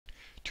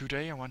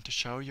Today I want to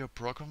show you a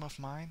program of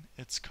mine.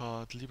 It's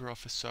called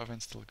LibreOffice Server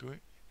Install GUI.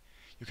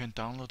 You can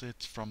download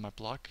it from my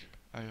blog.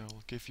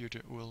 I'll give you the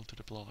URL to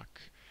the blog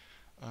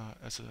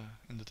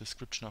in the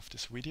description of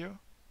this video.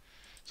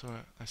 So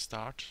I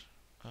start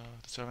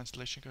the server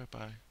installation GUI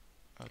by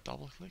a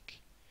double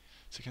click.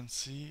 So you can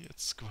see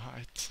it's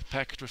quite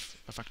packed with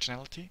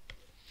functionality.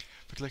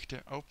 If you click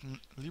the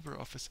Open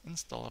LibreOffice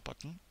Installer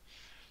button,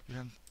 you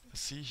can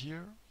see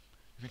here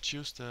you can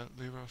choose the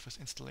LibreOffice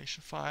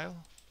installation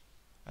file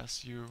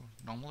as you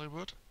normally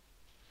would.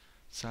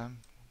 Same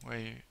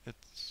way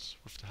it's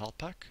with the help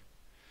pack.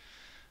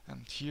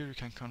 And here you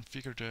can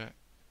configure the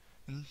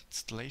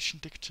installation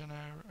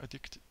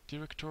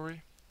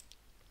directory.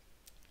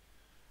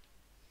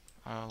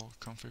 I'll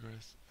configure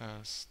it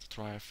as the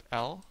drive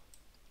L.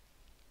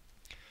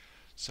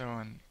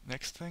 So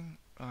next thing,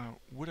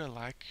 would I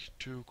like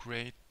to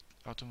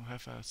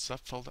have a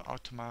subfolder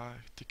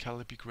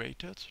automatically be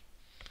created?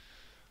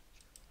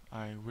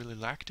 I really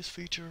like this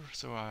feature,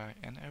 so I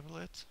enable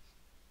it.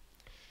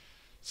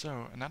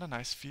 So another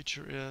nice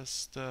feature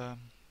is that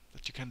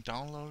you can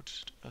download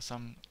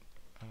some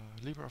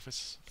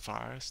LibreOffice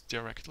files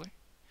directly.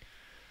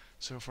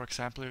 So for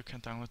example, you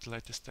can download the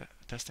latest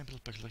testing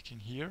build by clicking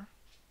here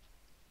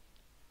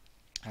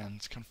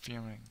and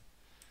confirming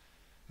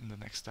in the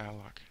next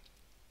dialog.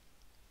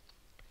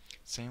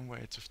 Same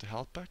way it's with the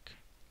help pack.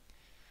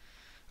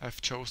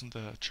 I've chosen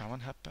the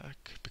German help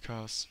pack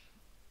because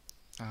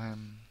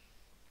I'm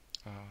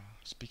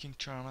speaking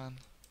German,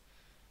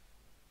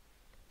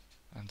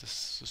 and this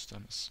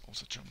system is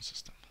also a German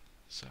system.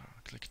 So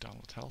click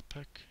download help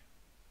pack,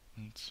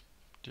 and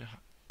the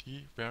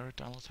very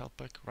download help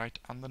pack right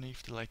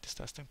underneath the latest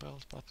testing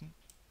build button.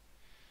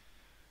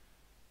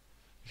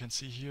 You can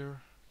see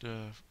here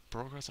the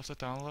progress of the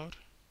download.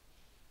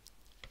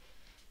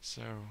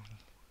 So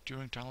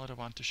during download I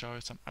want to show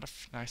you some other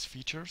nice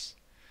features.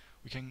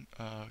 We can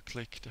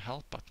click the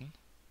help button,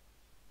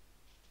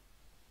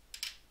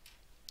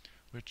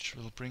 which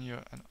will bring you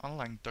an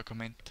online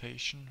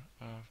documentation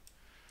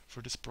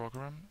for this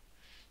program.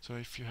 So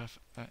if you have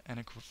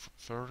any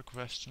further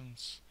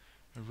questions,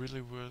 I really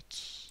would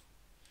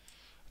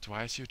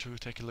advise you to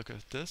take a look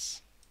at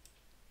this.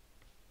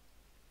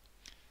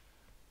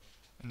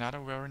 Another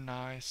very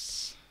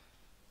nice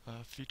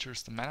feature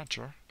is the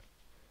manager.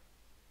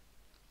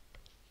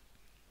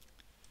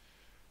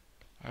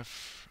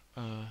 I've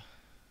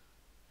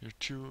here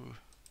two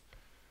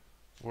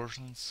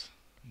versions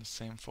in the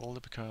same folder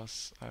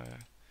because I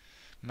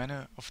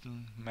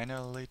often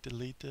manually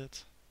delete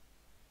it.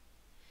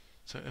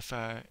 So if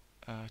I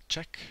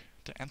check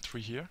the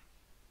entry here,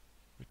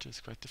 which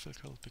is quite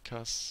difficult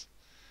because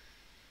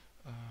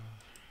the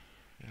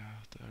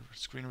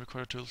screen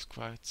recorder tools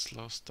quite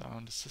slows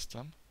down the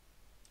system,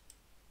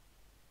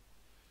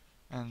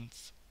 and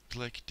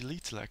click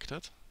delete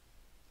selected,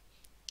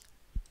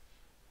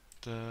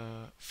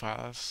 the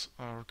files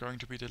are going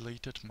to be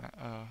deleted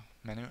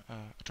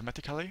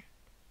automatically.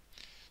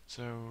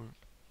 So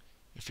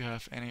if you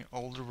have any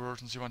older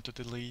versions you want to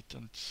delete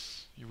and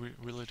you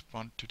really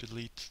want to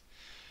delete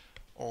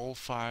all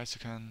files,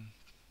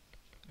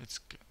 it's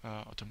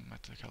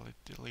automatically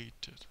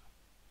deleted.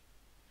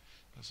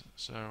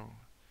 So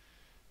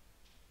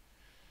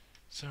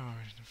in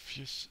a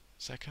few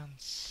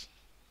seconds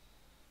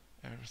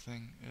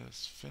everything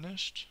is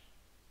finished.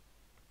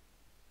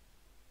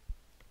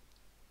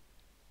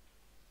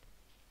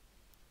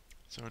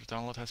 So the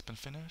download has been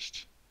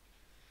finished,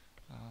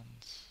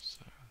 and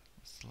so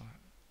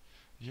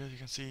here you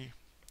can see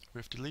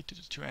we've deleted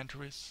the two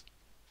entries.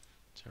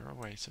 They're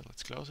away, so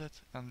let's close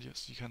it, and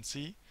yes, you can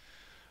see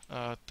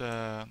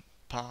the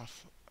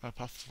path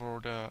for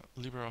the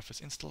LibreOffice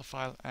install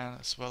file, and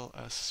as well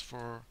as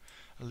for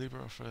a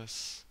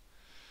LibreOffice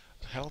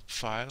help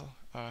file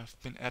have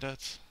been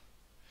added.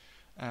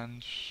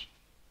 And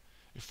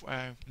if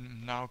I'm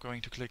now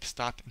going to click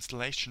start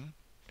installation,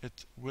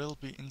 it will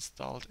be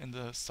installed in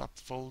the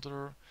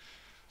subfolder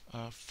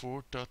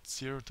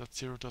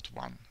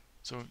 4.0.0.1.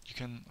 So you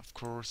can of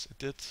course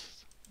edit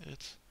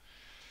it,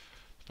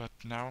 but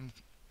now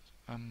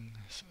I'm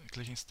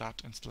clicking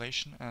start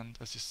installation, and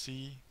as you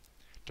see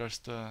there's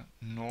the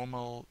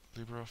normal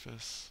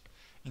LibreOffice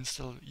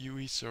install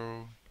GUI,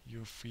 so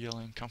you're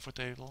feeling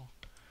comfortable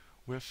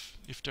with.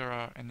 If there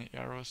are any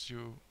errors,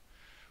 you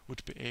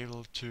would be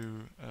able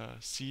to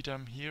see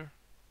them here,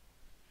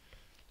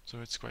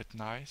 so it's quite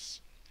nice.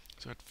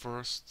 So at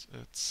first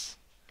it's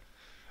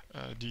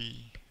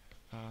the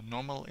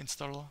normal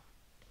installer,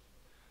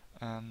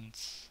 and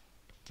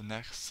the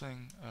next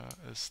thing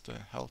is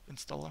the help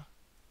installer.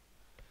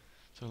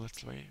 So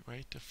let's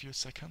wait a few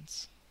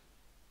seconds.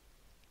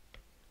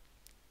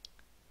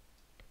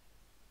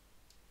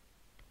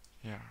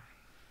 Yeah.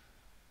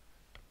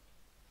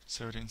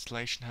 So the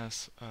installation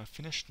has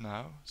finished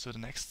now. So the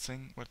next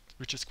thing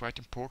which is quite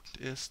important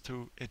is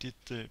to edit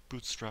the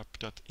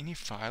bootstrap.ini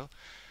file,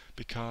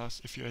 because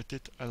if you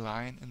edit a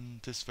line in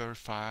this very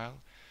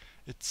file,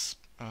 it's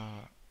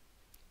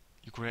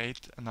you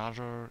create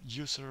another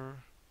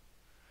user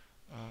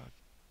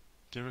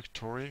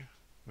directory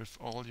with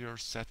all your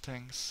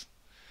settings,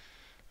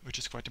 which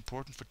is quite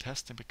important for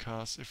testing,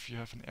 because if you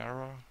have an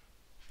error,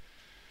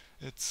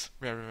 it's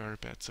very, very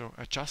bad. So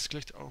I just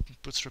clicked open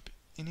Bootstrap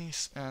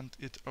Inis, and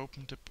it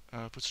opened the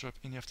Bootstrap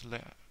Ini of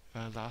the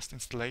last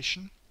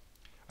installation.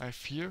 I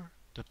have here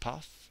the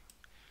path,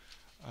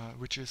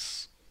 which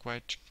is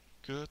quite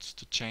good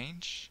to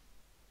change.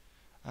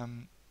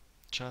 I've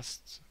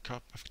just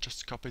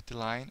copied the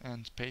line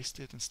and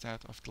pasted it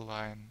instead of the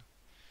line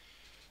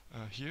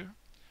here.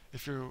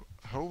 If you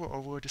hover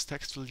over this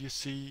text field, you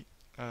see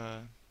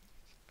a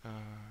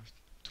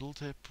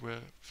tooltip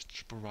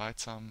which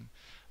provides some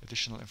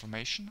additional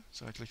information.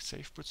 So I click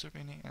Save Bootstrap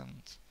Ini,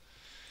 and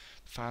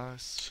the file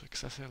is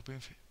successfully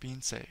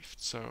being saved.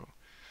 So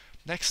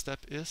next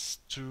step is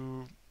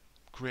to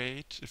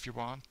create, if you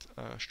want,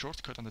 a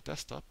shortcut on the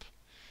desktop.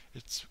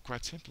 It's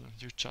quite simple.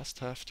 You just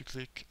have to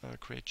click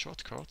Create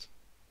Shortcut,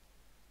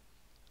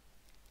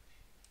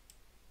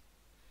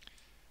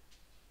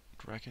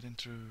 drag it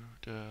into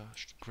the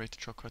create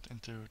shortcut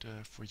into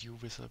the for you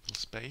visible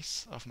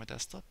space of my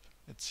desktop.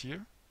 It's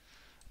here.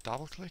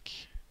 Double click,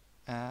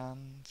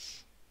 and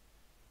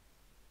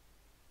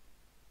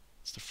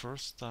it's the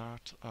first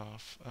start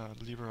of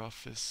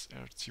LibreOffice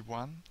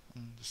RC1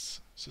 on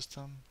this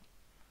system.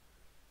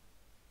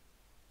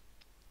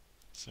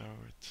 So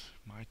it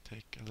might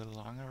take a little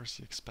longer as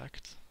you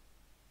expect.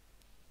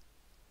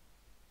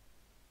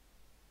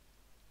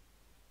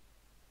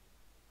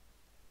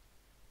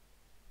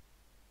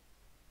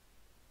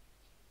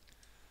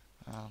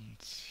 And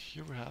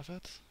here we have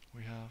it.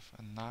 We have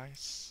a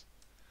nice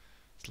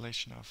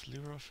installation of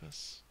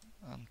LibreOffice,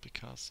 and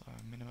because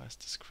I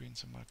minimized the screen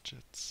so much,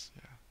 it's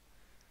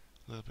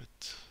a little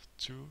bit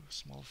too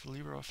small for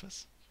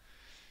LibreOffice.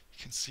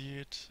 You can see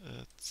it.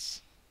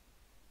 It's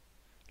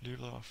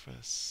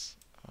LibreOffice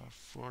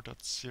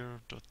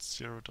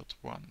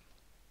 4.0.0.1,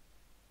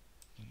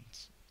 and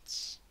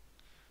it's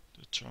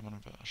the German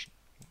version,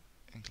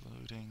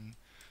 including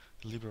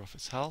the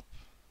LibreOffice help.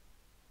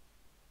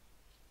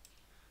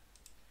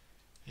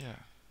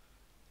 Yeah.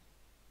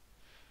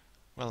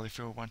 Well, if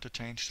you want to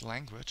change the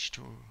language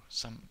to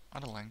some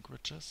other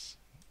languages,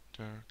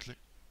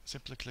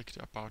 simply click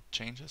the About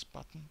Changes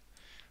button,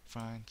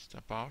 find the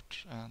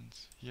About, and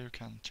here you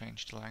can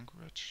change the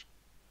language.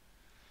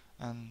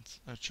 And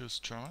I choose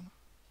German.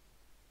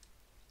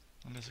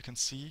 And as you can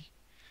see,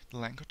 the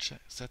language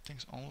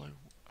settings only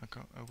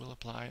will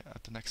apply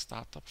at the next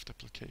startup of the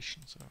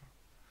application. So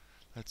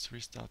let's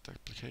restart the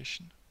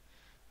application,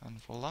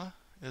 and voila,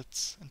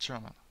 it's in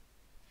German.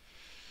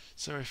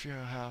 So if you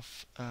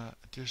have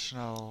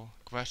additional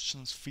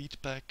questions,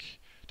 feedback,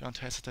 don't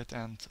hesitate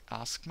and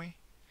ask me.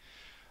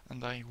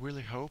 And I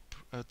really hope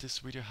this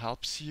video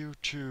helps you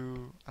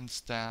to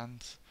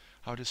understand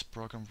how this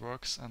program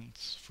works, and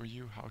for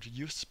you how to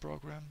use this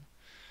program.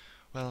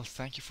 Well,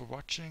 thank you for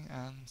watching,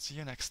 and see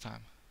you next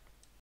time.